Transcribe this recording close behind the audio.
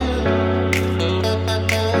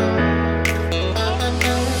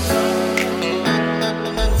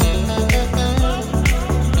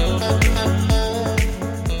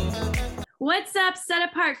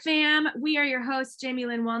Heart fam. We are your hosts, Jamie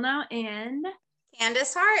Lynn Wellnow and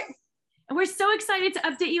Candace Hart. And we're so excited to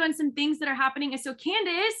update you on some things that are happening. And so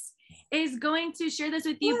Candace is going to share this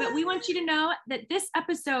with you, but we want you to know that this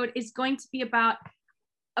episode is going to be about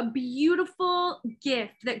a beautiful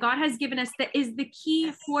gift that God has given us that is the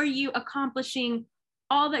key for you accomplishing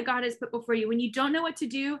all that God has put before you. When you don't know what to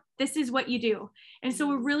do, this is what you do. And so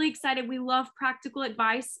we're really excited. We love practical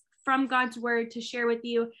advice from God's word to share with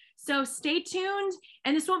you. So stay tuned.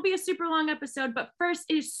 And this won't be a super long episode, but first,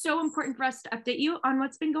 it is so important for us to update you on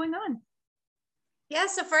what's been going on. Yeah,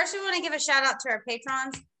 so first we want to give a shout out to our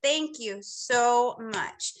patrons. Thank you so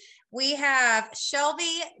much. We have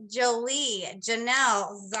Shelby, Jolie,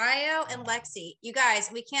 Janelle, Zio, and Lexi. You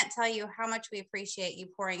guys, we can't tell you how much we appreciate you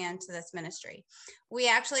pouring into this ministry. We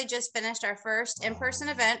actually just finished our first in-person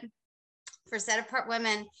event for Set Apart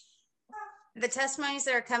Women. The testimonies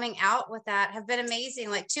that are coming out with that have been amazing.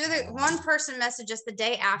 Like one person messaged us the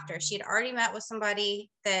day after. She had already met with somebody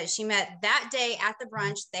that she met that day at the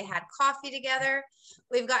brunch. They had coffee together.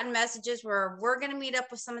 We've gotten messages where we're going to meet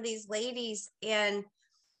up with some of these ladies, and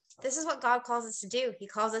this is what God calls us to do. He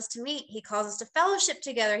calls us to meet. He calls us to fellowship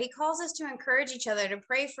together. He calls us to encourage each other, to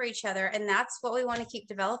pray for each other. And that's what we want to keep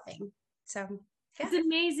developing. So yeah. It's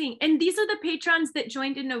amazing. And these are the patrons that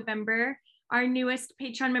joined in November, our newest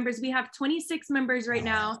Patreon members. We have 26 members right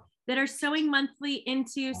now that are sewing monthly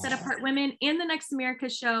into Set Apart Women and the Next America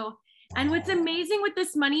show. And what's amazing with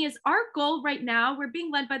this money is our goal right now, we're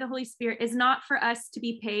being led by the Holy Spirit, is not for us to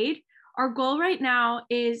be paid. Our goal right now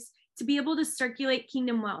is to be able to circulate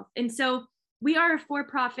kingdom wealth. And so we are a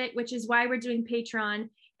for-profit, which is why we're doing Patreon.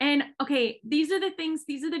 And okay, these are the things,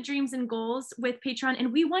 these are the dreams and goals with Patreon.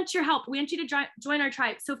 And we want your help. We want you to join our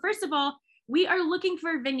tribe. So first of all, we are looking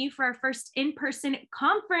for a venue for our first in-person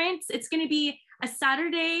conference. It's going to be a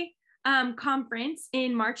Saturday conference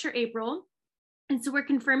in March or April. And so we're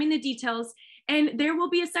confirming the details. And there will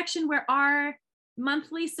be a section where our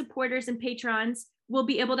monthly supporters and patrons will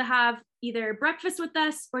be able to have either breakfast with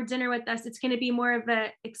us or dinner with us. It's going to be more of an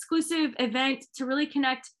exclusive event to really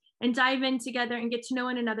connect and dive in together and get to know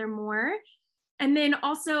one another more. And then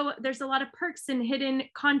also there's a lot of perks and hidden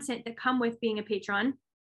content that come with being a patron.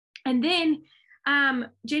 And then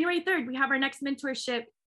January 3rd, we have our next mentorship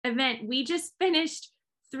event. We just finished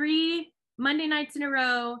 3 Monday nights in a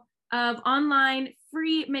row of online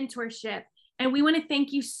free mentorship. And we want to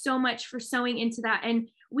thank you so much for sewing into that. And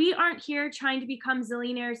we aren't here trying to become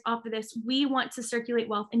zillionaires off of this. We want to circulate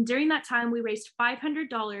wealth. And during that time, we raised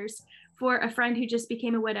 $500 for a friend who just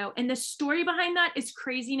became a widow. And the story behind that is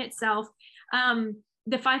crazy in itself.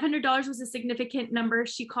 The $500 was a significant number.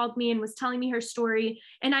 She called me and was telling me her story.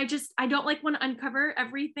 And I don't want to uncover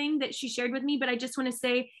everything that she shared with me, but I just want to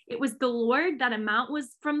say it was the Lord. That amount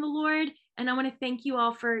was from the Lord. And I want to thank you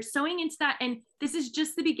all for sewing into that. And this is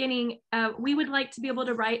just the beginning. We would like to be able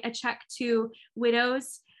to write a check to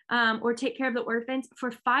widows or take care of the orphans for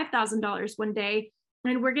 $5,000 one day.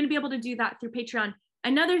 And we're going to be able to do that through Patreon.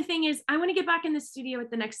 Another thing is I want to get back in the studio with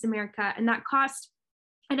the Next America, and that costs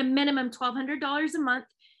at a minimum $1,200 a month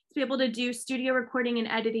to be able to do studio recording and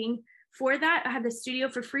editing. For that, I have the studio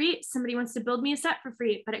for free. Somebody wants to build me a set for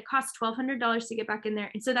free, but it costs $1,200 to get back in there.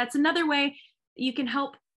 And so that's another way you can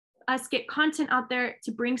help us get content out there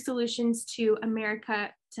to bring solutions to America,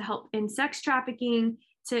 to help in sex trafficking,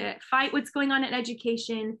 to fight what's going on in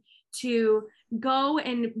education, to go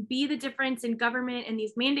and be the difference in government and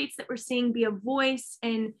these mandates that we're seeing, be a voice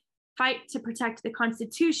and fight to protect the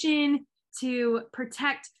Constitution, to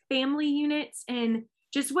protect family units, and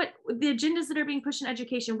just what the agendas that are being pushed in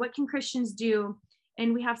education. What can Christians do?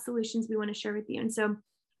 And we have solutions we want to share with you. And so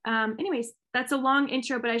anyways, that's a long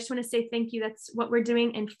intro, but I just want to say thank you. That's what we're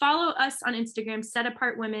doing. And follow us on Instagram, Set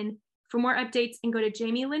Apart Women, for more updates, and go to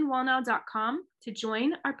jamielynwellnow.com to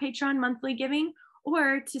join our Patreon monthly giving,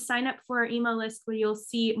 or to sign up for our email list where you'll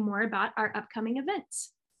see more about our upcoming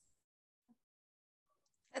events.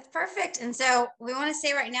 That's perfect. And so we want to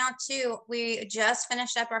say right now too, we just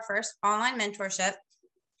finished up our first online mentorship.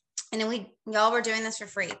 And then y'all were doing this for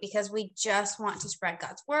free because we just want to spread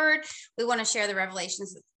God's word. We want to share the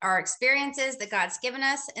revelations, our experiences that God's given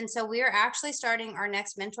us. And so we are actually starting our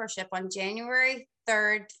next mentorship on January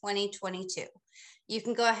 3rd, 2022. You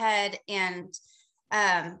can go ahead and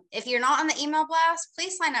if you're not on the email blast,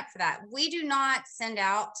 please sign up for that. We do not send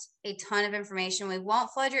out a ton of information. We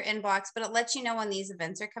won't flood your inbox, but it lets you know when these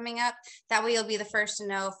events are coming up. That way you'll be the first to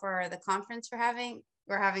know for the conference we're having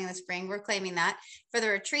in the spring. We're claiming that, for the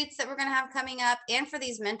retreats that we're going to have coming up, and for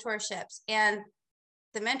these mentorships. And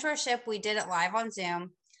the mentorship, we did it live on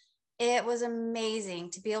Zoom. it was amazing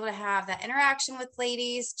to be able to have that interaction with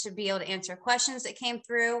ladies, to be able to answer questions that came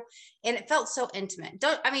through. And it felt so intimate.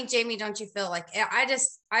 Jamie, don't you feel like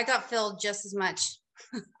I got filled just as much?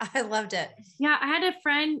 I loved it. Yeah. I had a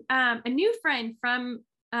friend, a new friend from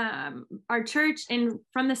our church and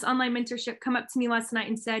from this online mentorship come up to me last night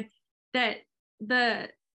and said that the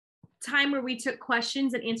time where we took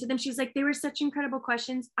questions and answered them, she was like, they were such incredible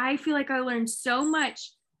questions. I feel like I learned so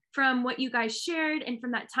much from what you guys shared and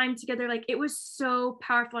from that time together. Like, it was so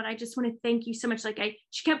powerful. And I just want to thank you so much.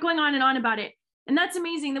 She kept going on and on about it. And that's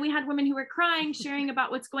amazing. Then we had women who were crying, sharing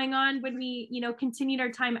about what's going on. When we, continued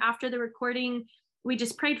our time after the recording, we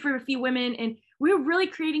just prayed for a few women, and we were really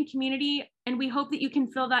creating community. And we hope that you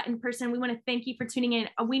can feel that in person. We want to thank you for tuning in.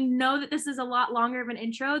 We know that this is a lot longer of an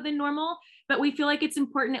intro than normal, but we feel like it's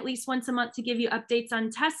important at least once a month to give you updates on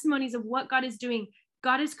testimonies of what God is doing.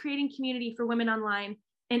 God is creating community for women online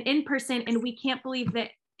and in person. And we can't believe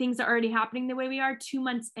that things are already happening the way we are 2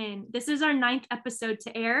 months in. This is our 9th episode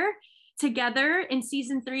to air together in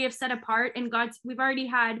season 3 of Set Apart. And we've already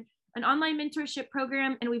had an online mentorship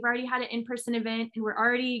program, and we've already had an in-person event, and we're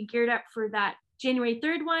already geared up for that January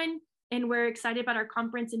 3rd one. And we're excited about our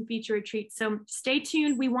conference and future retreats. So stay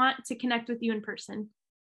tuned. We want to connect with you in person.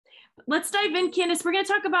 Let's dive in, Candace. We're going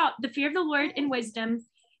to talk about the fear of the Lord and wisdom.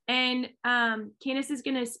 And Candace is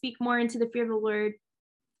going to speak more into the fear of the Lord.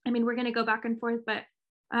 I mean, we're going to go back and forth, but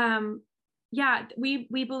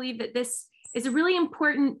we believe that this is a really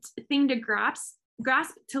important thing to grasp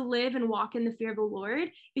to live and walk in the fear of the Lord,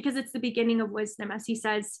 because it's the beginning of wisdom, as he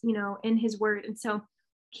says, in his word. And so,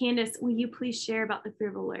 Candace, will you please share about the fear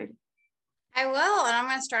of the Lord? I will. And I'm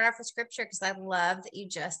going to start off with scripture because I love that you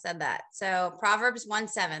just said that. So Proverbs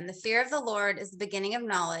 1:7, the fear of the Lord is the beginning of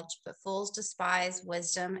knowledge, but fools despise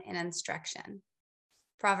wisdom and instruction.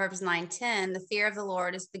 Proverbs 9:10, the fear of the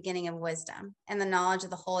Lord is the beginning of wisdom, and the knowledge of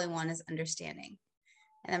the Holy One is understanding.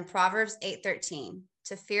 And then Proverbs 8:13,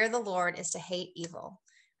 to fear the Lord is to hate evil.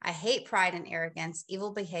 I hate pride and arrogance,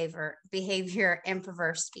 evil behavior, and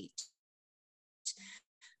perverse speech.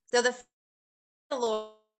 So the fear of the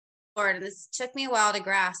Lord, and this took me a while to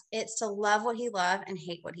grasp, it's to love what he loves and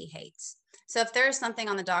hate what he hates. So if there is something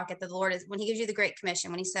on the docket that the Lord is, when he gives you the Great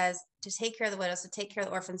Commission, when he says to take care of the widows, to take care of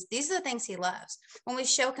the orphans, these are the things he loves. When we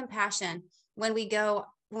show compassion, when we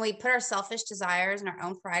put our selfish desires and our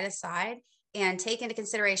own pride aside and take into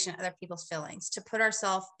consideration other people's feelings, to put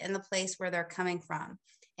ourselves in the place where they're coming from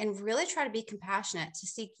and really try to be compassionate, to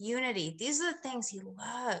seek unity. These are the things he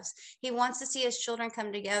loves. He wants to see his children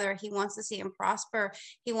come together. He wants to see them prosper.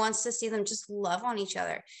 He wants to see them just love on each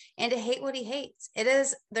other and to hate what he hates.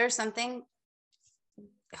 There's something,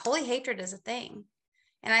 holy hatred is a thing.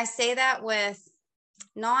 And I say that with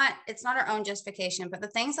it's not our own justification, but the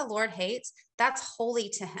things the Lord hates, that's holy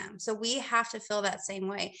to him. So we have to feel that same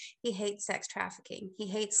way. He hates sex trafficking. He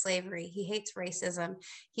hates slavery. He hates racism.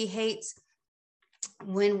 He hates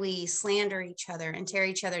when we slander each other and tear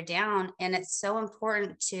each other down. And it's so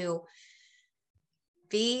important to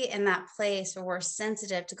be in that place where we're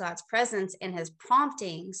sensitive to God's presence and his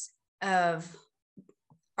promptings of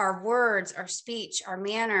our words, our speech, our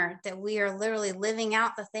manner, that we are literally living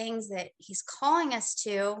out the things that he's calling us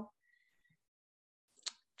to.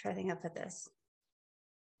 Try to think how to put this.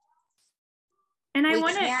 And I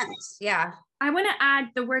want to add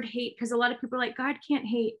the word hate, because a lot of people are like, God can't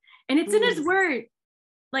hate. And it's in his word.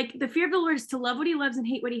 Like, the fear of the Lord is to love what he loves and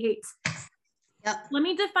hate what he hates. Yep. Let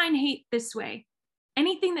me define hate this way.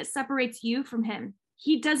 Anything that separates you from him.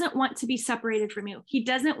 He doesn't want to be separated from you. He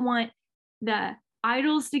doesn't want the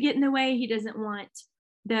idols to get in the way. He doesn't want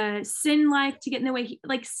the sin life to get in the way.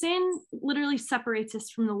 Sin literally separates us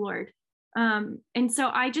from the Lord. And so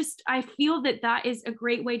I feel that is a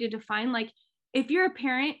great way to define, if you're a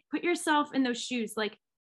parent, put yourself in those shoes.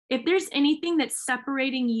 If there's anything that's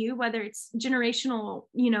separating you, whether it's generational,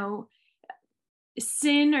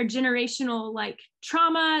 sin or generational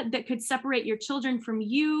trauma that could separate your children from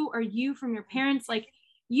you or you from your parents,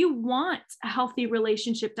 you want a healthy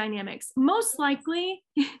relationship dynamics. Most likely,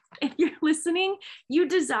 if you're listening, you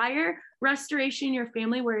desire restoration in your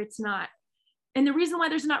family where it's not. And the reason why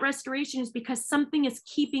there's not restoration is because something is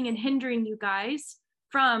keeping and hindering you guys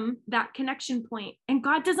from that connection point. And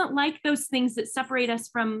God doesn't like those things that separate us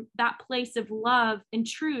from that place of love and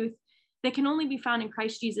truth that can only be found in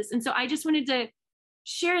Christ Jesus. And so I just wanted to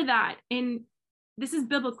share that. And this is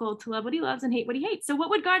biblical, to love what he loves and hate what he hates. So what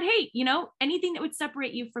would God hate? Anything that would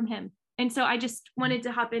separate you from him. And so I just wanted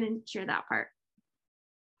to hop in and share that part.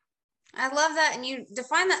 I love that. And you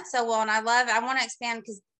define that so well. And I want to expand,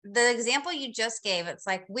 because the example you just gave, it's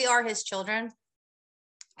like we are his children.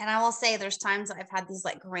 And I will say there's times I've had these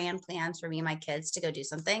like grand plans for me and my kids to go do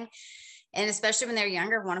something. And especially when they're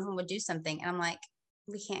younger, one of them would do something. And I'm like,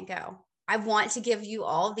 we can't go. I want to give you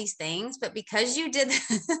all of these things, but because you did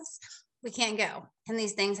this, we can't go. And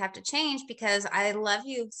these things have to change because I love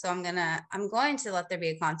you. So I'm going to let there be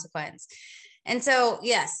a consequence. And so,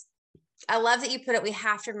 yes, I love that you put it. We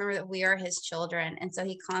have to remember that we are his children. And so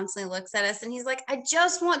he constantly looks at us and he's like, I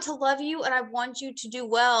just want to love you and I want you to do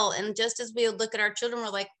well. And just as we look at our children, we're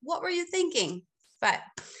like, what were you thinking? But,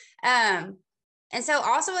 and so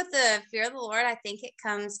also with the fear of the Lord, I think it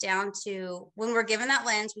comes down to when we're given that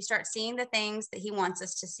lens, we start seeing the things that he wants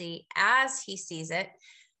us to see as he sees it.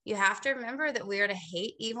 You have to remember that we are to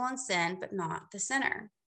hate evil and sin, but not the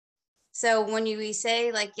sinner. So when we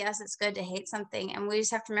say like, yes, it's good to hate something, and we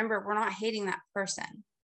just have to remember we're not hating that person,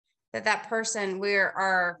 that person,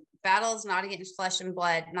 our battle is not against flesh and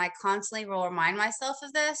blood. And I constantly will remind myself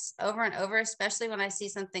of this over and over, especially when I see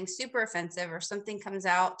something super offensive or something comes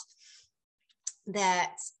out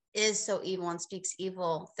that is so evil and speaks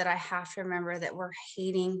evil, that I have to remember that we're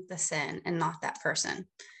hating the sin and not that person.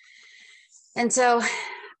 And so,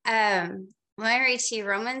 let me read to you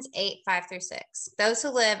Romans 8:5-6. Those who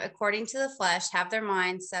live according to the flesh have their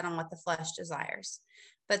minds set on what the flesh desires.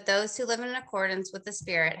 But those who live in accordance with the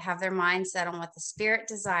Spirit have their mind set on what the Spirit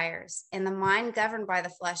desires. And the mind governed by the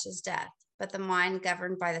flesh is death, but the mind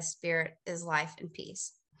governed by the Spirit is life and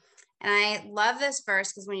peace. And I love this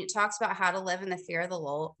verse because when it talks about how to live in the fear of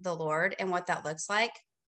the Lord and what that looks like,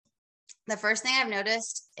 the first thing I've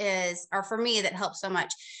noticed is, or for me, that helps so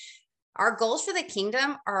much, our goals for the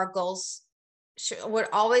kingdom are our goals would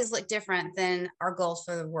always look different than our goals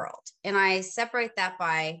for the world. And I separate that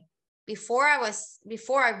by before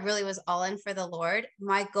I really was all in for the Lord,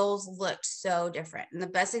 my goals looked so different. And the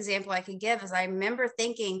best example I could give is I remember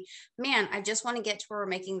thinking, man, I just want to get to where we're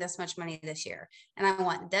making this much money this year. And I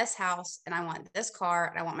want this house and I want this car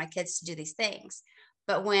and I want my kids to do these things.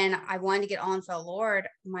 But when I wanted to get on for the Lord,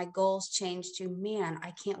 my goals changed to, man,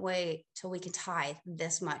 I can't wait till we can tithe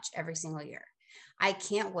this much every single year. I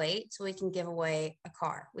can't wait till we can give away a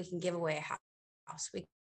car. We can give away a house. We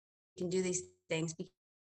can do these things.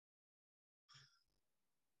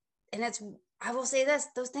 And I will say this,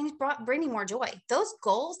 those things bring me more joy. Those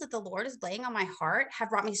goals that the Lord is laying on my heart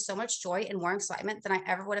have brought me so much joy and more excitement than I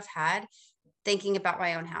ever would have had thinking about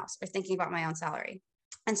my own house or thinking about my own salary.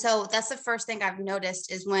 And so that's the first thing I've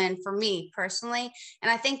noticed is when, for me personally,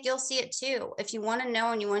 and I think you'll see it too, if you want to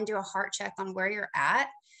know and you want to do a heart check on where you're at,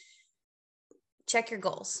 check your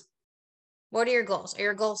goals. What are your goals? Are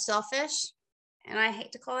your goals selfish? And I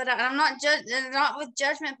hate to call it out. And I'm not with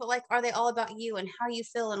judgment, but like, are they all about you and how you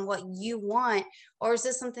feel and what you want? Or is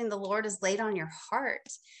this something the Lord has laid on your heart?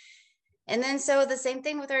 And then, so the same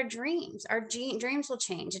thing with our dreams. Our dreams will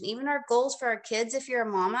change. And even our goals for our kids, if you're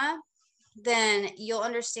a mama, then you'll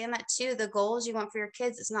understand that too. The goals you want for your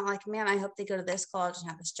kids, it's not like, man, I hope they go to this college and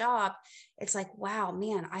have this job. It's like, wow,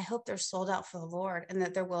 man, I hope they're sold out for the Lord and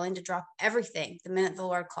that they're willing to drop everything the minute the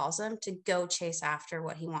Lord calls them to go chase after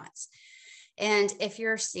what he wants. And if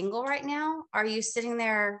you're single right now, are you sitting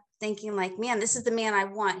there thinking like, man, this is the man I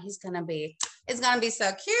want. It's going to be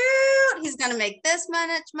so cute. He's going to make this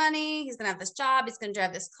much money. He's going to have this job. He's going to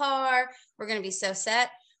drive this car. We're going to be so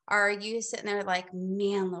set. Are you sitting there like,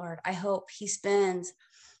 man, Lord, I hope he spends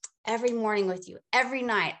every morning with you, every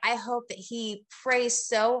night. I hope that he prays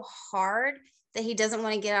so hard that he doesn't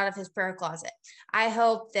want to get out of his prayer closet. I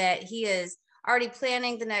hope that he is already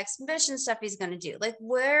planning the next mission stuff he's going to do. Like,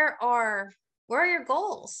 where are your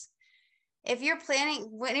goals? If you're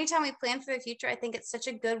planning, anytime we plan for the future, I think it's such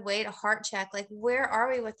a good way to heart check, like, where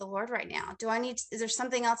are we with the Lord right now? Is there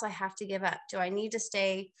something else I have to give up? Do I need to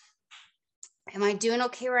stay? Am I doing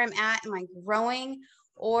okay where I'm at? Am I growing?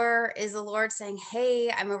 Or is the Lord saying,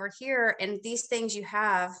 hey, I'm over here and these things you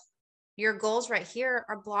have, your goals right here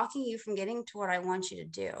are blocking you from getting to what I want you to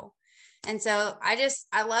do. And so I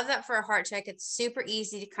love that for a heart check. It's super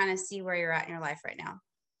easy to kind of see where you're at in your life right now.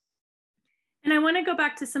 And I want to go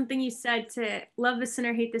back to something you said, to love the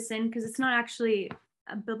sinner, hate the sin, because it's not actually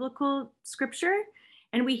a biblical scripture.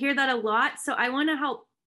 And we hear that a lot. So I want to help.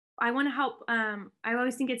 I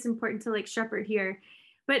always think it's important to like shepherd here.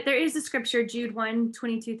 But there is a scripture, Jude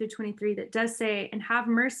 1:22-23, that does say, and have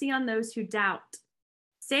mercy on those who doubt.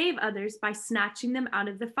 Save others by snatching them out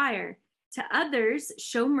of the fire. To others,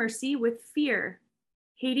 show mercy with fear,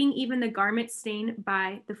 hating even the garment stained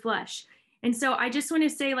by the flesh. And so I just want to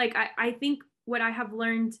say, like, I think what I have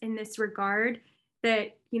learned in this regard,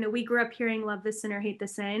 that, we grew up hearing love the sinner, hate the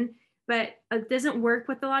sin, but it doesn't work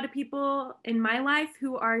with a lot of people in my life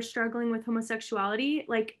who are struggling with homosexuality,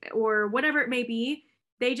 like, or whatever it may be.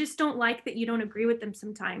 they just don't like that you don't agree with them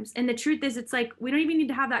sometimes. And the truth is, it's like, we don't even need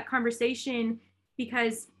to have that conversation,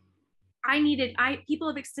 because people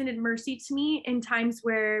have extended mercy to me in times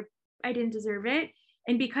where I didn't deserve it.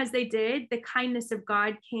 And because they did, the kindness of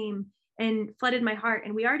God came and flooded my heart.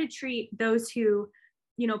 And we are to treat those who,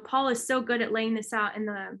 Paul is so good at laying this out in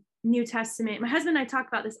the New Testament. My husband and I talk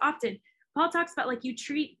about this often. Paul talks about, like, you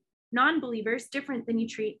treat non-believers different than you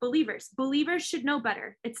treat believers. Believers should know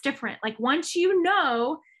better. It's different. Like, once you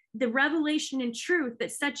know the revelation and truth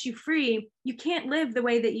that sets you free, you can't live the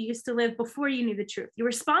way that you used to live before you knew the truth. You're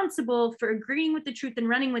responsible for agreeing with the truth and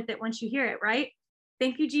running with it once you hear it, right?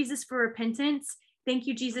 Thank you, Jesus, for repentance. Thank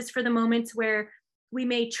you, Jesus, for the moments where we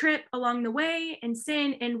may trip along the way and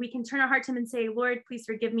sin, and we can turn our heart to him and say, Lord, please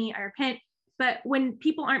forgive me, I repent. But when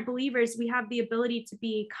people aren't believers, we have the ability to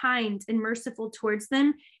be kind and merciful towards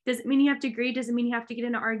them. Doesn't mean you have to agree. Doesn't mean you have to get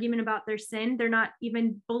in an argument about their sin. They're not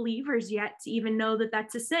even believers yet to even know that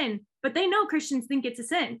that's a sin, but they know Christians think it's a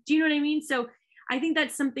sin. Do you know what I mean? So I think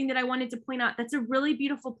that's something that I wanted to point out. That's a really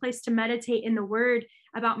beautiful place to meditate in the word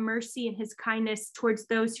about mercy and his kindness towards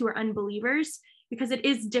those who are unbelievers, because it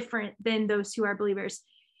is different than those who are believers.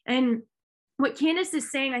 And what Candace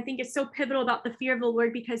is saying, I think, is so pivotal about the fear of the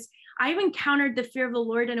Lord, because I've encountered the fear of the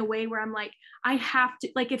Lord in a way where I'm like, I have to,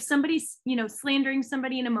 like, if somebody's, slandering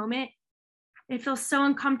somebody in a moment, it feels so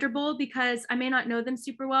uncomfortable because I may not know them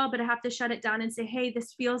super well, but I have to shut it down and say, hey,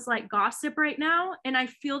 this feels like gossip right now. And I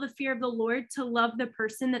feel the fear of the Lord to love the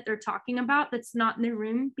person that they're talking about that's not in the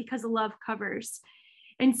room, because love covers.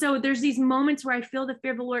 And so there's these moments where I feel the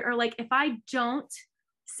fear of the Lord, or like, if I don't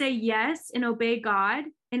say yes and obey God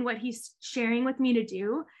and what he's sharing with me to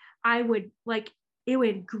do, I would, like, it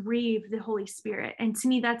would grieve the Holy Spirit. And to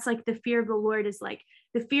me, that's like the fear of the Lord is like,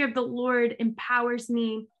 the fear of the Lord empowers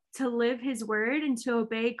me to live his word and to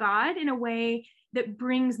obey God in a way that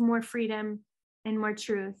brings more freedom and more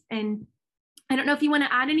truth. And I don't know if you want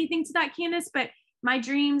to add anything to that, Candace, but my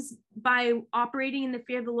dreams by operating in the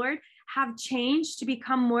fear of the Lord have changed to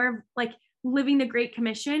become more like living the Great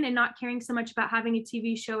Commission and not caring so much about having a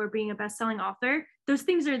TV show or being a best-selling author. Those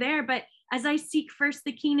things are there, but as I seek first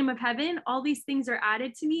the kingdom of heaven, all these things are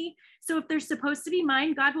added to me. So if they're supposed to be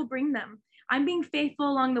mine, God will bring them. I'm being faithful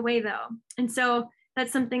along the way, though. And so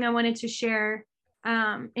that's something I wanted to share.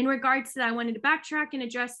 In regards to that, I wanted to backtrack and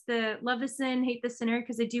address the love the sin, hate the sinner,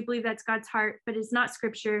 because I do believe that's God's heart, but it's not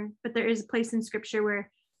scripture. But there is a place in scripture where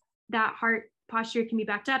that heart posture can be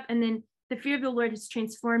backed up. And then the fear of the Lord has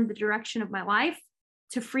transformed the direction of my life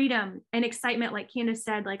to freedom and excitement. Like Candace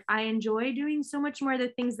said, like, I enjoy doing so much more of the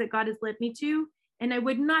things that God has led me to. And I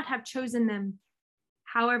would not have chosen them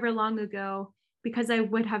however long ago, because I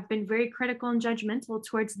would have been very critical and judgmental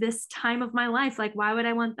towards this time of my life. Like, why would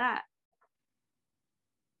I want that?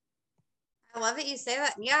 I love that you say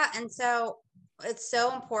that. Yeah. And so it's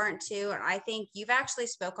so important too. And I think you've actually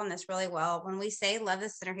spoke on this really well. When we say love the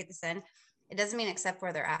sinner, hate the sin, it doesn't mean accept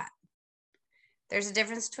where they're at. There's a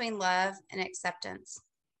difference between love and acceptance.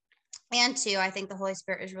 And two, I think the Holy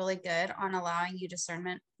Spirit is really good on allowing you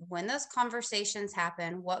discernment when those conversations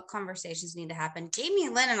happen, what conversations need to happen. Jamie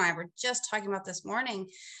Lynn and I were just talking about this morning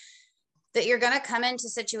that you're going to come into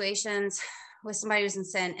situations with somebody who's in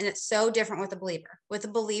sin, and it's so different with a believer. With a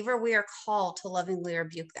believer, we are called to lovingly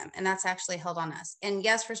rebuke them, and that's actually held on us. And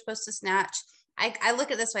yes, we're supposed to snatch. I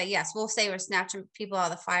look at it this way. Yes, we'll say we're snatching people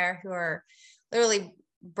out of the fire who are literally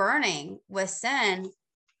burning with sin,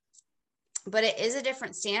 but it is a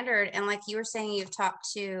different standard. And like you were saying, you've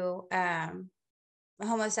talked to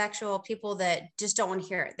homosexual people that just don't want to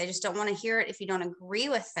hear it. They just don't want to hear it if you don't agree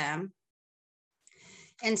with them.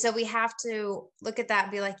 And so we have to look at that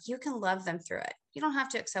and be like, you can love them through it. You don't have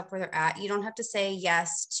to accept where they're at. You don't have to say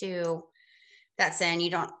yes to that sin.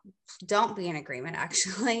 You don't be in agreement,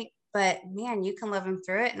 actually. But man, you can love them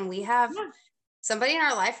through it. And we have somebody in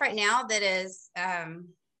our life right now that is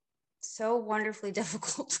so wonderfully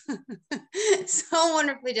difficult. So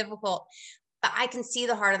wonderfully difficult. But I can see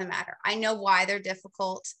the heart of the matter. I know why they're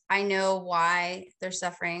difficult. I know why they're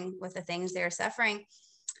suffering with the things they're suffering.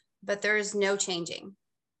 But there is no changing.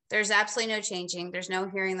 There's absolutely no changing. There's no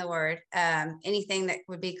hearing the word, anything that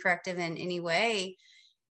would be corrective in any way.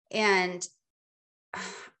 And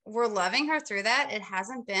we're loving her through that. It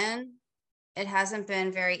hasn't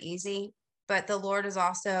been very easy, but the Lord has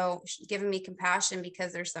also given me compassion,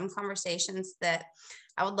 because there's some conversations that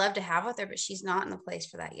I would love to have with her, but she's not in the place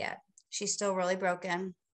for that yet. She's still really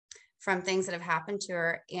broken from things that have happened to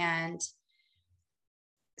her. And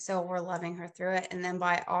so we're loving her through it. And then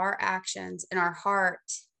by our actions and our heart,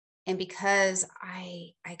 and because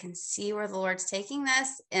I can see where the Lord's taking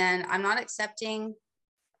this, and I'm not accepting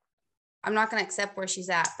I'm not going to accept where she's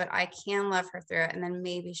at, but I can love her through it. And then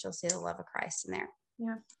maybe she'll see the love of Christ in there.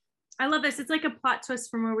 Yeah. I love this. It's like a plot twist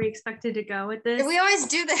from where we expected to go with this. We always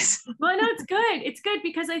do this. Well, no, it's good. It's good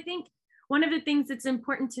because I think one of the things that's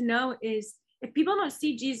important to know is if people don't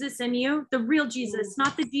see Jesus in you, the real Jesus,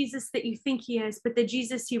 not the Jesus that you think he is, but the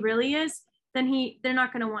Jesus he really is, then they're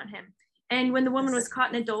not going to want him. And when the woman was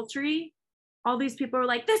caught in adultery, all these people were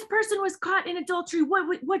like, this person was caught in adultery.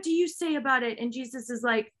 What do you say about it? And Jesus is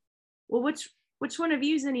like, well, which one of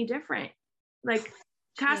you is any different? Like,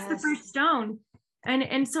 cast the first stone.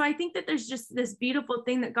 And so I think that there's just this beautiful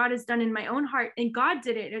thing that God has done in my own heart, and God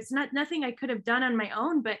did it. It's not nothing I could have done on my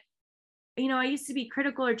own, but I used to be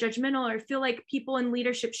critical or judgmental or feel like people in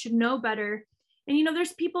leadership should know better. And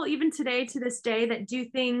there's people even today to this day that do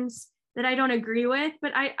things that I don't agree with,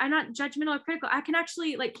 but I'm not judgmental or critical. I can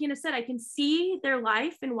actually, like Kina said, I can see their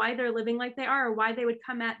life and why they're living like they are, or why they would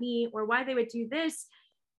come at me, or why they would do this.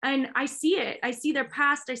 And I see it. I see their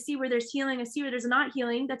past. I see where there's healing. I see where there's not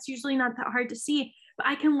healing. That's usually not that hard to see, but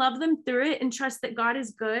I can love them through it and trust that God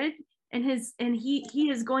is good, and he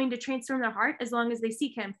is going to transform their heart as long as they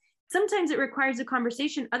seek him. Sometimes it requires a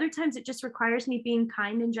conversation. Other times it just requires me being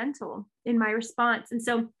kind and gentle in my response. And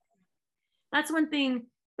so that's one thing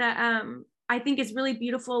that I think is really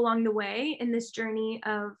beautiful along the way in this journey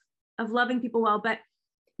of loving people well. But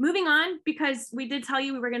moving on, because we did tell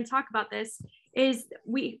you we were going to talk about this, is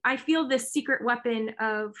I feel this secret weapon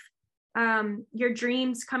of your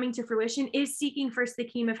dreams coming to fruition is seeking first the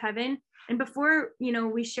kingdom of heaven. And before,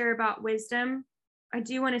 we share about wisdom, I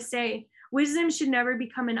do want to say wisdom should never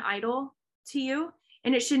become an idol to you.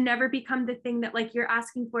 And it should never become the thing that like you're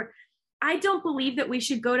asking for. I don't believe that we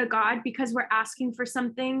should go to God because we're asking for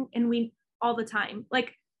something and we all the time.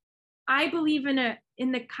 Like, I believe in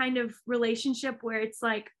the kind of relationship where it's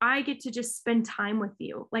like, I get to just spend time with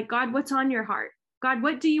you. Like, God, what's on your heart? God,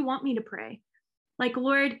 what do you want me to pray? Like,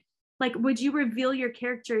 Lord, like, would you reveal your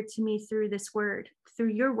character to me through this word, through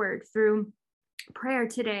your word, through prayer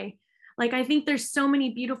today? Like, I think there's so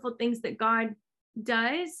many beautiful things that God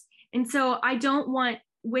does. And so I don't want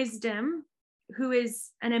wisdom, who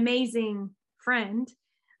is an amazing friend.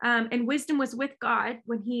 And wisdom was with God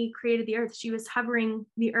when he created the earth. She was hovering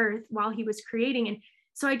the earth while he was creating. And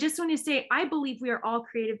so I just want to say, I believe we are all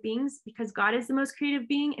creative beings because God is the most creative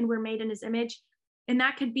being and we're made in his image. And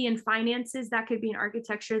that could be in finances, that could be in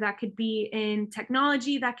architecture, that could be in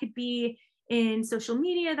technology, that could be in social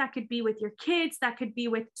media, that could be with your kids, that could be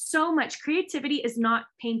with so much. Creativity is not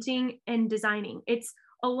painting and designing. It's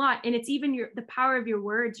a lot. And it's even the power of your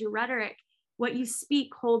words, your rhetoric. What you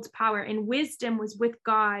speak holds power, and wisdom was with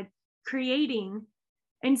God creating.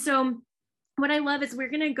 And so what I love is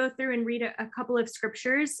we're going to go through and read a couple of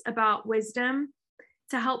scriptures about wisdom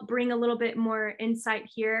to help bring a little bit more insight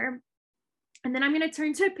here. And then I'm going to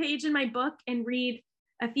turn to a page in my book and read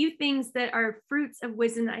a few things that are fruits of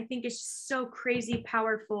wisdom that I think is so crazy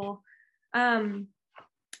powerful.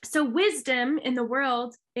 So wisdom in the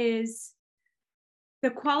world is the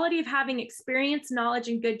quality of having experience, knowledge,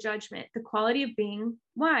 and good judgment, the quality of being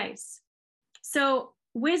wise. So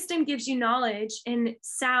wisdom gives you knowledge and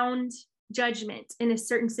sound judgment in a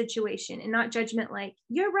certain situation, and not judgment like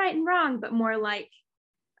you're right and wrong, but more like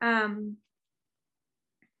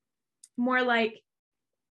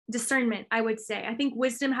discernment, I would say. I think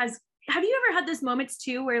wisdom have you ever had those moments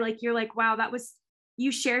too, where like, you're like, wow,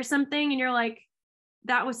 you share something and you're like,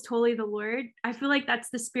 that was totally the Lord. I feel like that's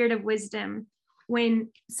the spirit of wisdom when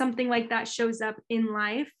something like that shows up in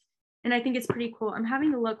life. And I think it's pretty cool. I'm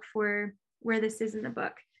having to look for where this is in the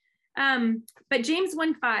book. But James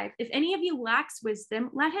 1:5, if any of you lacks wisdom,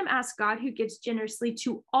 let him ask God, who gives generously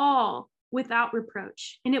to all without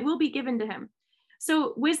reproach, and it will be given to him.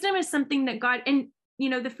 So wisdom is something that God, and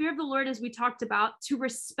the fear of the Lord, as we talked about, to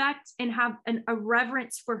respect and have a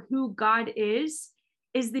reverence for who God is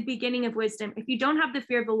the beginning of wisdom. If you don't have the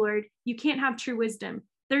fear of the Lord, you can't have true wisdom.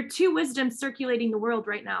 There are two wisdoms circulating the world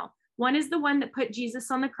right now. One is the one that put Jesus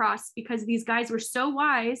on the cross because these guys were so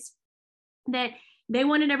wise that they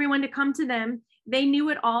wanted everyone to come to them. They knew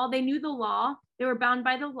it all. They knew the law. They were bound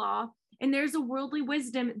by the law. And there's a worldly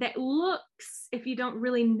wisdom that looks, if you don't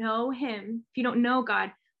really know him, if you don't know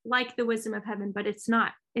God, like the wisdom of heaven, but it's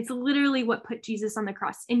not. It's literally what put Jesus on the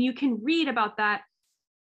cross. And you can read about that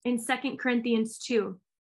in 2 Corinthians 2.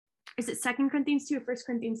 Is it 2 Corinthians 2 or 1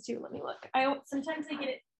 Corinthians 2? Let me look. Sometimes I get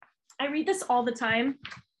it. I read this all the time,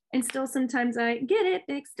 and still sometimes I get it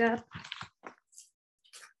mixed up.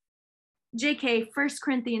 JK, 1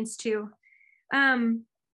 Corinthians 2.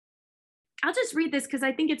 I'll just read this because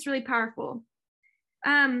I think it's really powerful.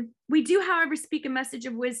 We do, however, speak a message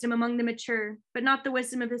of wisdom among the mature, but not the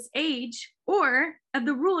wisdom of this age or of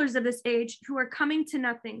the rulers of this age who are coming to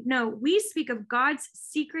nothing. No, we speak of God's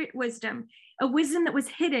secret wisdom, a wisdom that was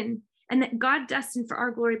hidden and that God destined for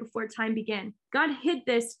our glory before time began. God hid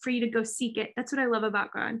this for you to go seek it. That's what I love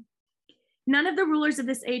about God. None of the rulers of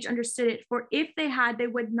this age understood it, for if they had, they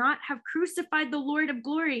would not have crucified the Lord of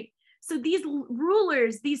glory. So these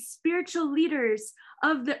rulers, these spiritual leaders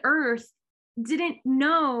of the earth, didn't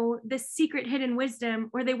know the secret hidden wisdom,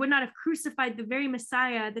 or they would not have crucified the very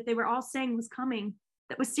Messiah that they were all saying was coming,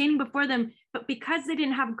 that was standing before them. But because they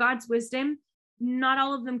didn't have God's wisdom, not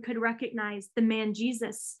all of them could recognize the man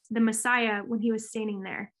Jesus, the Messiah, when he was standing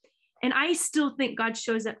there. And I still think God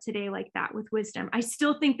shows up today like that with wisdom. I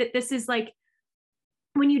still think that this is like,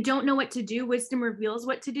 when you don't know what to do, wisdom reveals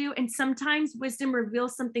what to do. And sometimes wisdom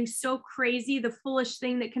reveals something so crazy, the foolish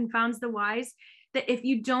thing that confounds the wise, that if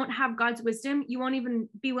you don't have God's wisdom, you won't even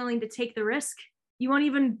be willing to take the risk. You won't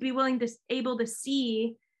even be willing to able to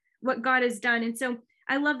see what God has done. And so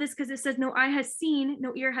I love this because it says, no eye has seen,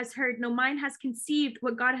 no ear has heard, no mind has conceived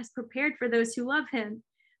what God has prepared for those who love him.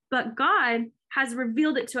 But God has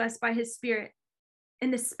revealed it to us by his Spirit.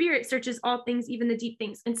 And the Spirit searches all things, even the deep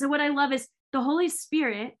things. And so what I love is the Holy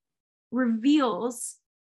Spirit reveals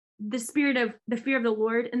the spirit of the fear of the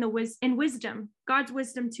Lord and wisdom, God's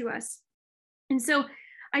wisdom to us. And so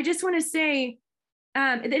I just want to say,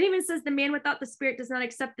 it even says the man without the Spirit does not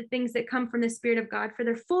accept the things that come from the Spirit of God, for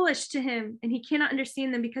they're foolish to him, and he cannot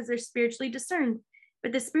understand them because they're spiritually discerned.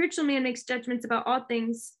 But the spiritual man makes judgments about all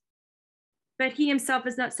things, but he himself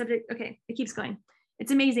is not subject. Okay, it keeps going.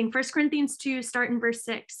 It's amazing. 1 Corinthians 2, start in verse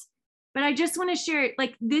 6. But I just want to share it.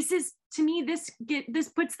 Like, this is, to me, this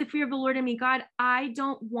puts the fear of the Lord in me. God, I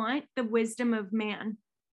don't want the wisdom of man.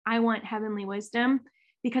 I want heavenly wisdom,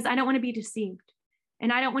 because I don't want to be deceived.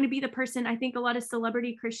 And I don't want to be the person, I think a lot of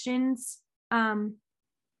celebrity Christians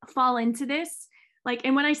fall into this. Like,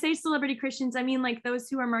 and when I say celebrity Christians, I mean like those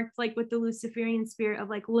who are marked like with the Luciferian spirit of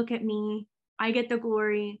like, look at me, I get the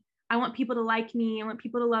glory. I want people to like me. I want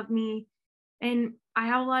people to love me. And I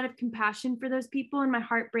have a lot of compassion for those people, and my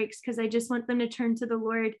heart breaks because I just want them to turn to the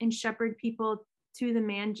Lord and shepherd people to the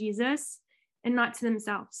man Jesus and not to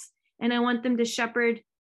themselves. And I want them to shepherd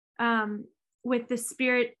with the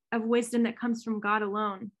spirit of wisdom that comes from God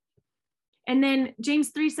alone. And then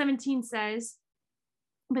James 3:17 says,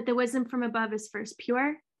 but the wisdom from above is first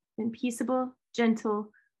pure, then peaceable,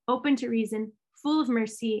 gentle, open to reason, full of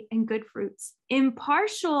mercy and good fruits,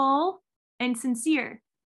 impartial and sincere.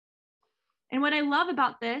 And what I love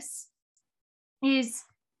about this is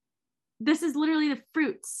literally the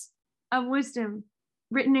fruits of wisdom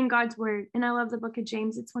written in God's word. And I love the book of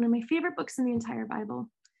James. It's one of my favorite books in the entire Bible.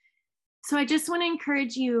 So I just want to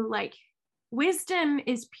encourage you, like, wisdom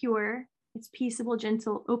is pure, it's peaceable,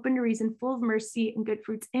 gentle, open to reason, full of mercy and good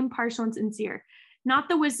fruits, impartial and sincere. Not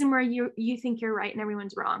the wisdom where you think you're right and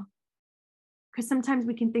everyone's wrong. Because sometimes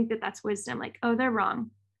we can think that that's wisdom, like, oh, they're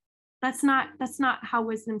wrong. That's not how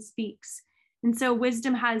wisdom speaks. And so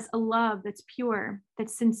wisdom has a love that's pure,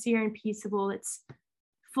 that's sincere and peaceable, it's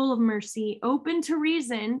full of mercy, open to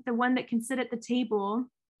reason, the one that can sit at the table,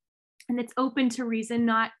 and it's open to reason,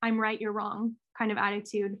 not I'm right, you're wrong kind of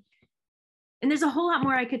attitude. And there's a whole lot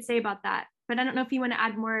more I could say about that, but I don't know if you want to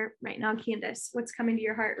add more right now, Candace. What's coming to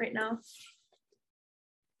your heart right now?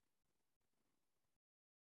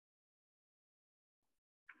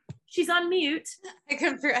 She's on mute. I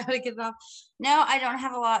couldn't figure out how to get it off. No, I don't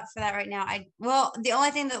have a lot for that right now. The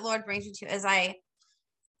only thing that Lord brings me to is I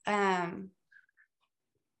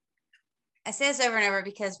say this over and over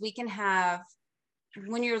because we can have,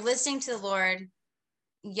 when you're listening to the Lord,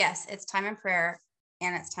 yes, it's time in prayer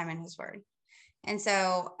and it's time in his word. And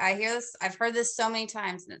so I hear this, I've heard this so many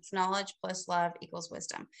times, and it's knowledge plus love equals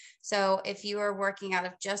wisdom. So if you are working out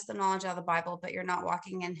of just the knowledge of the Bible, but you're not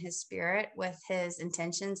walking in his spirit with his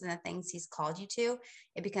intentions and the things he's called you to,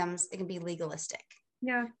 it can be legalistic.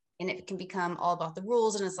 Yeah. And it can become all about the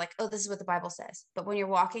rules. And it's like, oh, this is what the Bible says. But when you're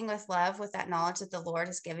walking with love, with that knowledge that the Lord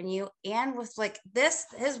has given you, and with like this,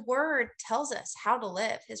 his word tells us how to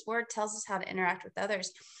live. His word tells us how to interact with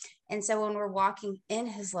others. And so when we're walking in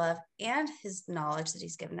his love and his knowledge that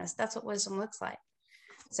he's given us, that's what wisdom looks like.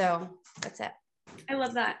 So that's it. I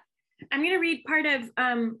love that. I'm going to read part of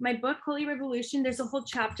my book, Holy Revolution. There's a whole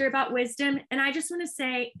chapter about wisdom. And I just want to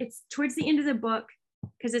say it's towards the end of the book,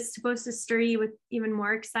 because it's supposed to stir you with even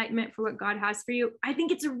more excitement for what God has for you. I think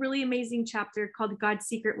it's a really amazing chapter called God's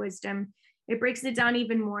Secret Wisdom. It breaks it down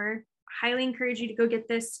even more. Highly encourage you to go get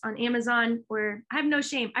this on Amazon, or I have no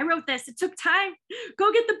shame. I wrote this. It took time.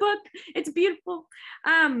 Go get the book. It's beautiful.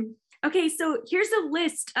 Okay, so here's a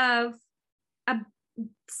list of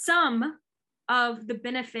some of the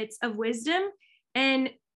benefits of wisdom. And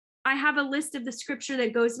I have a list of the scripture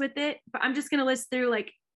that goes with it, but I'm just going to list through, like,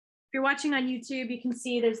 if you're watching on YouTube, you can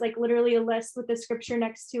see there's like literally a list with the scripture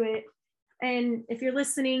next to it. And if you're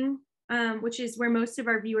listening, which is where most of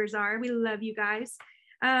our viewers are, we love you guys.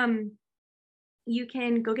 You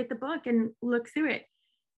can go get the book and look through it.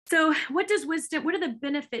 So what are the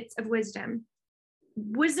benefits of wisdom?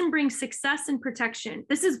 Wisdom brings success and protection.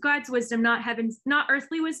 This is God's wisdom, not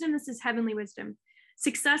earthly wisdom. This is heavenly wisdom.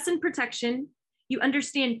 Success and protection. You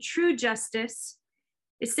understand true justice.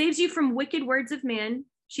 It saves you from wicked words of man.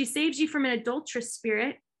 She saves you from an adulterous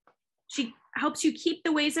spirit. She helps you keep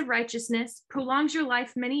the ways of righteousness, prolongs your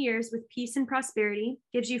life many years with peace and prosperity,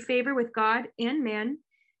 gives you favor with God and man,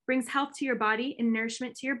 brings health to your body and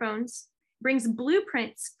nourishment to your bones, brings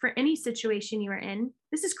blueprints for any situation you are in.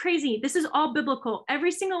 This is crazy. This is all biblical.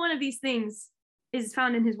 Every single one of these things is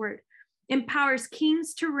found in his word. Empowers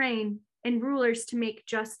kings to reign and rulers to make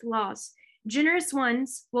just laws. Generous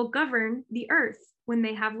ones will govern the earth when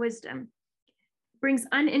they have wisdom. Brings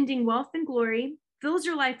unending wealth and glory, fills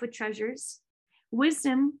your life with treasures.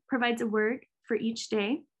 Wisdom provides a word for each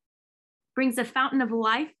day, brings a fountain of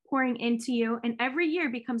life pouring into you, and every year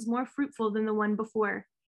becomes more fruitful than the one before.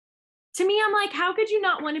 To me, I'm like, how could you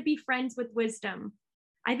not want to be friends with wisdom?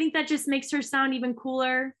 I think that just makes her sound even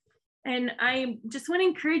cooler. And I just want to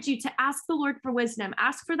encourage you to ask the Lord for wisdom.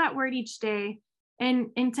 Ask for that word each day,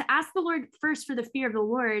 and to ask the Lord first for the fear of the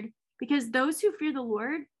Lord, because those who fear the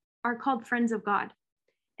Lord are called friends of God.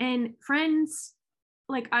 And friends,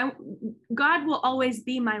 like, God will always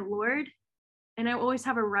be my Lord, and I always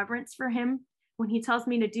have a reverence for him when he tells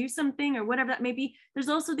me to do something or whatever that may be. There's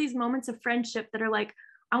also these moments of friendship that are like,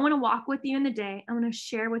 I want to walk with you in the day. I want to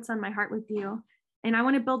share what's on my heart with you. And I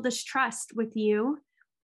want to build this trust with you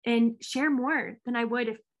and share more than I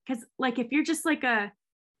would because if you're just like a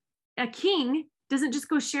king doesn't just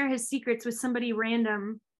go share his secrets with somebody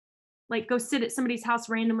random, like go sit at somebody's house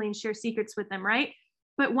randomly and share secrets with them, right?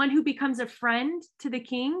 But one who becomes a friend to the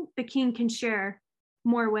king can share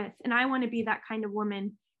more with. And I want to be that kind of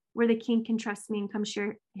woman where the king can trust me and come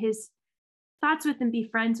share his thoughts with and be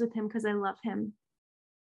friends with him because I love him.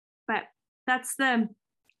 But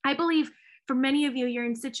I believe for many of you, you're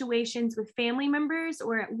in situations with family members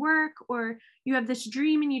or at work, or you have this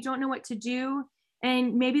dream and you don't know what to do.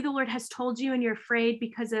 And maybe the Lord has told you and you're afraid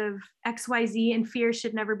because of XYZ, and fear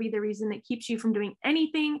should never be the reason that keeps you from doing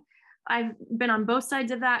anything. I've been on both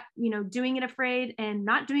sides of that, doing it afraid and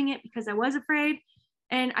not doing it because I was afraid.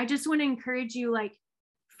 And I just want to encourage you,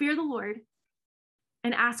 fear the Lord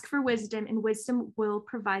and ask for wisdom, and wisdom will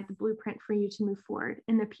provide the blueprint for you to move forward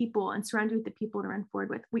and the people, and surround you with the people to run forward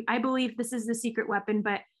with. I believe this is the secret weapon,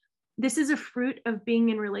 but this is a fruit of being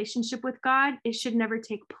in relationship with God. It should never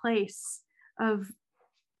take place of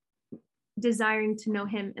desiring to know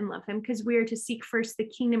him and love him, because we are to seek first the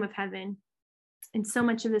kingdom of heaven. And so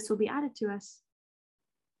much of this will be added to us.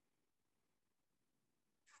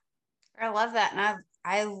 I love that. And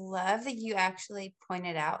I love that you actually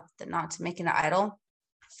pointed out that not to make an idol,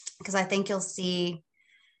 because I think you'll see,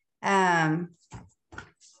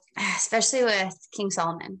 especially with King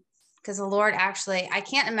Solomon, because the Lord actually, I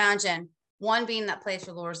can't imagine one being that place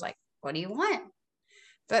where the Lord's like, what do you want?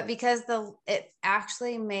 But because it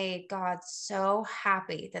actually made God so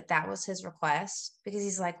happy that was his request, because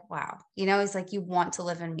he's like, wow, he's like, you want to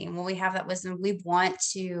live in me. And when we have that wisdom, we want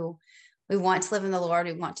to live in the Lord.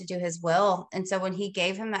 We want to do his will. And so when he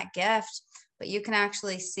gave him that gift, but you can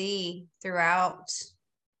actually see throughout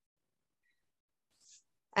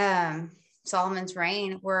Solomon's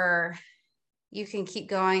reign where you can keep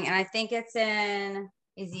going. And I think it's in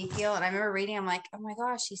Ezekiel. And I remember reading, I'm like, oh my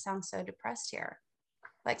gosh, he sounds so depressed here.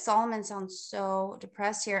 Like Solomon sounds so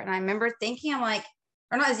depressed here. And I remember thinking, I'm like,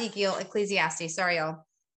 or not Ezekiel, Ecclesiastes, sorry, y'all.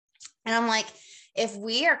 And I'm like, if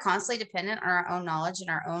we are constantly dependent on our own knowledge and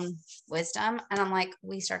our own wisdom, and I'm like,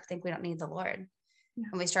 we start to think we don't need the Lord. Yeah.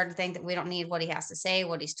 And we start to think that we don't need what he has to say,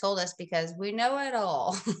 what he's told us, because we know it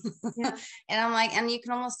all. Yeah. And I'm like, and you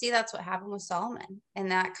can almost see that's what happened with Solomon.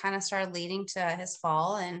 And that kind of started leading to his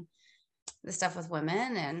fall and the stuff with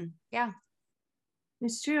women. And yeah.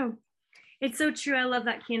 It's true. It's so true. I love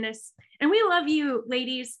that, Candace. And we love you,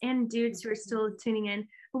 ladies and dudes who are still tuning in.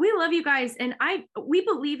 But we love you guys. And we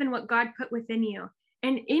believe in what God put within you.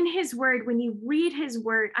 And in his word, when you read his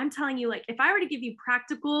word, I'm telling you, if I were to give you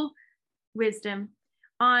practical wisdom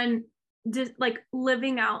on just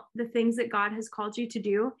living out the things that God has called you to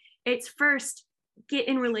do, it's first get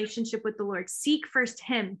in relationship with the Lord. Seek first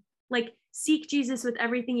him. Seek Jesus with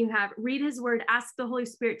everything you have. Read his word. Ask the Holy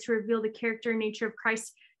Spirit to reveal the character and nature of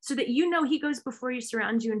Christ so that you know he goes before you,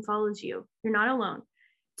 surrounds you, and follows you. You're not alone.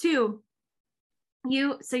 2,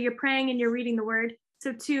 so you're praying and you're reading the word.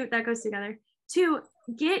 So 2, that goes together. 2,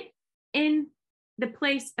 get in the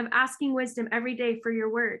place of asking wisdom every day for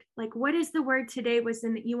your word. Like, what is the word today,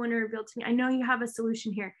 wisdom, that you want to reveal to me? I know you have a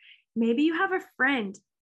solution here. Maybe you have a friend.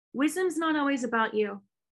 Wisdom's not always about you,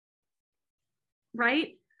 right?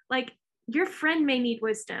 Like, your friend may need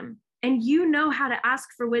wisdom, and you know how to ask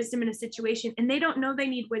for wisdom in a situation, and they don't know they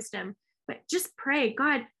need wisdom. But just pray,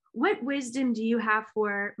 God, what wisdom do you have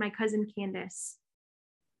for my cousin Candace?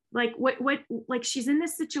 Like, what, like, she's in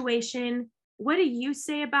this situation. What do you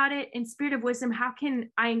say about it? In spirit of wisdom, how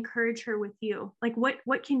can I encourage her with you? Like,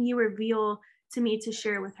 what can you reveal to me to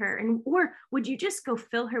share with her? And, or would you just go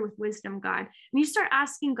fill her with wisdom, God? And you start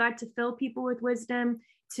asking God to fill people with wisdom,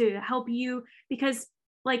 to help you, because,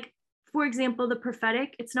 like, for example, the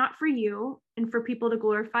prophetic, it's not for you and for people to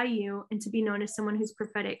glorify you and to be known as someone who's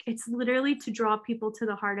prophetic. It's literally to draw people to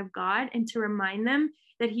the heart of God and to remind them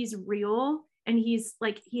that he's real and he's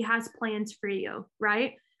like, he has plans for you,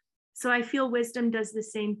 right? So I feel wisdom does the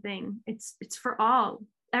same thing. It's for all.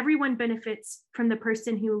 Everyone benefits from the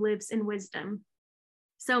person who lives in wisdom.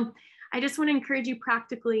 So I just want to encourage you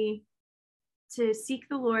practically to seek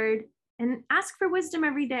the Lord and ask for wisdom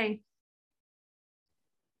every day.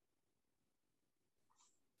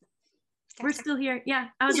 We're still here. Yeah.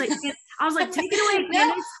 I was like, take it away, No,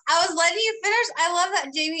 I was letting you finish. I love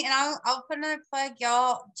that, Jamie. And I'll put another plug,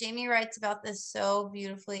 y'all. Jamie writes about this so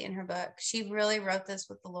beautifully in her book. She really wrote this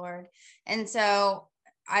with the Lord. And so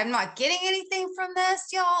I'm not getting anything from this,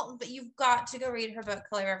 y'all, but you've got to go read her book,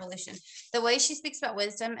 Holy Revolution. The way she speaks about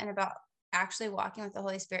wisdom and about actually walking with the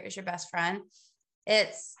Holy Spirit as your best friend,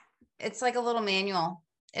 it's like a little manual.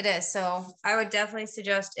 It is. So I would definitely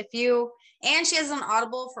suggest and she has an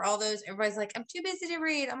Audible for all those. Everybody's like, I'm too busy to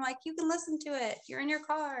read. I'm like, you can listen to it. You're in your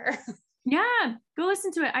car. Yeah, go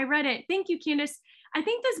listen to it. I read it. Thank you, Candace. I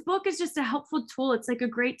think this book is just a helpful tool. It's like a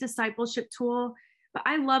great discipleship tool, but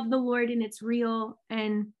I love the Lord and it's real.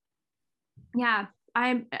 And yeah,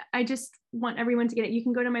 I just want everyone to get it. You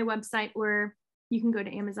can go to my website or you can go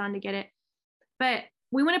to Amazon to get it. But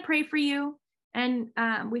we want to pray for you. And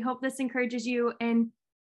we hope this encourages you. And,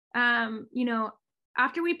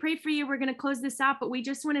 after we pray for you, we're going to close this out, but we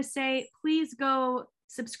just want to say, please go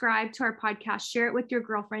subscribe to our podcast, share it with your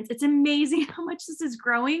girlfriends. It's amazing how much this is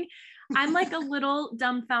growing. I'm like a little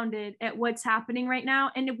dumbfounded at what's happening right now.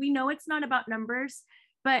 And we know it's not about numbers,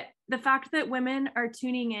 but the fact that women are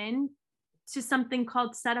tuning in to something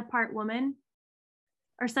called Set Apart Women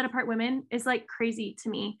is like crazy to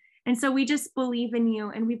me. And so we just believe in you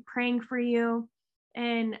and we're praying for you.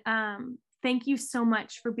 And thank you so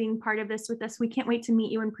much for being part of this with us. We can't wait to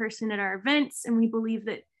meet you in person at our events. And we believe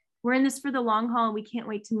that we're in this for the long haul. And we can't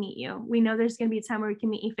wait to meet you. We know there's going to be a time where we can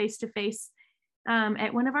meet you face to face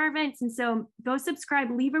at one of our events. And so go subscribe,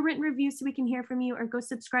 leave a written review so we can hear from you, or go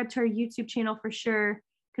subscribe to our YouTube channel for sure,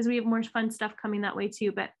 because we have more fun stuff coming that way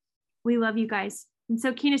too. But we love you guys. And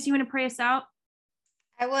so, Candace, you want to pray us out?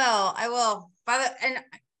 I will. Father, and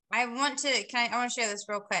I want to share this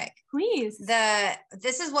real quick. Please.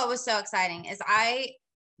 This is what was so exciting is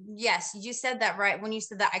yes, you said that right. When you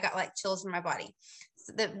said that, I got like chills in my body.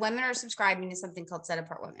 So that women are subscribing to something called Set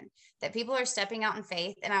Apart Women, that people are stepping out in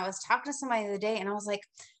faith. And I was talking to somebody the other day and I was like,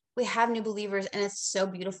 we have new believers and it's so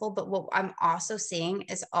beautiful. But what I'm also seeing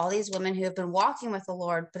is all these women who have been walking with the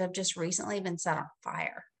Lord, but have just recently been set on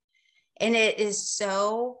fire. And it is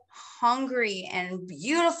so hungry and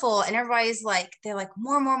beautiful. And everybody's like, they're like,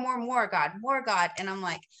 more God, more God. And I'm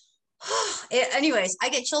like, anyways, I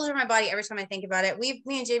get chills in my body every time I think about it. Me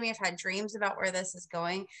and Jamie have had dreams about where this is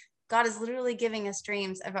going. God is literally giving us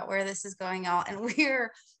dreams about where this is going out. And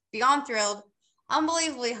we're beyond thrilled,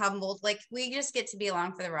 unbelievably humbled. Like we just get to be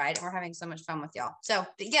along for the ride and we're having so much fun with y'all. So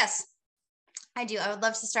yes, I do. I would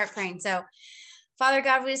love to start praying. So Father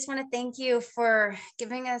God, we just want to thank you for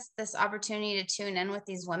giving us this opportunity to tune in with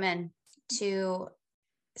these women, to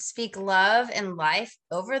speak love and life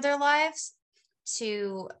over their lives,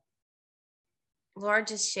 to, Lord,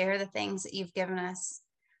 just share the things that you've given us.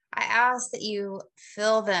 I ask that you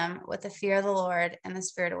fill them with the fear of the Lord and the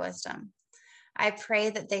spirit of wisdom. I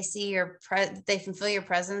pray that they see they can feel your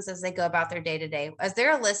presence as they go about their day to day. As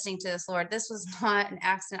they're listening to this, Lord, this was not an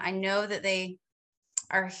accident. I know that they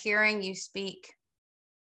are hearing you speak.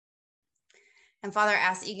 And Father, I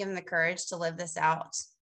ask that you give them the courage to live this out,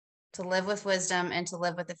 to live with wisdom and to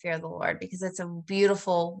live with the fear of the Lord, because it's a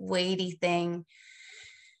beautiful, weighty thing.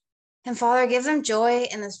 And Father, give them joy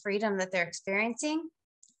in this freedom that they're experiencing.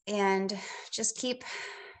 And just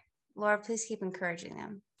Lord, please keep encouraging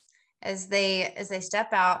them as they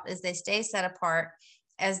step out, as they stay set apart,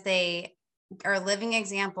 as they are living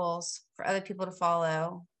examples for other people to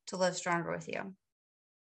follow, to live stronger with you.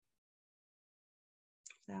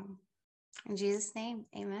 So in Jesus' name,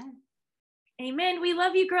 amen. Amen. We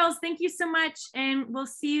love you, girls. Thank you so much. And we'll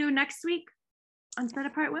see you next week on Set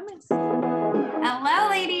Apart Women. Hello,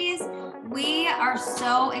 ladies. We are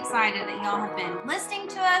so excited that y'all have been listening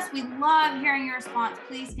to us. We love hearing your response.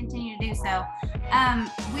 Please continue to do so.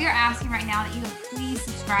 We are asking right now that you would please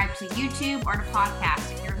subscribe to YouTube or to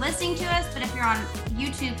podcast if you're listening to us. But if you're on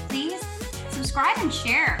YouTube, please subscribe and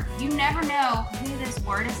share. You never know who this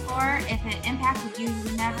word is for. If it impacted you,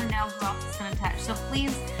 you never know who else it's going to touch. So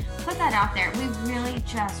please put that out there. We really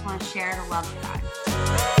just want to share the love of God.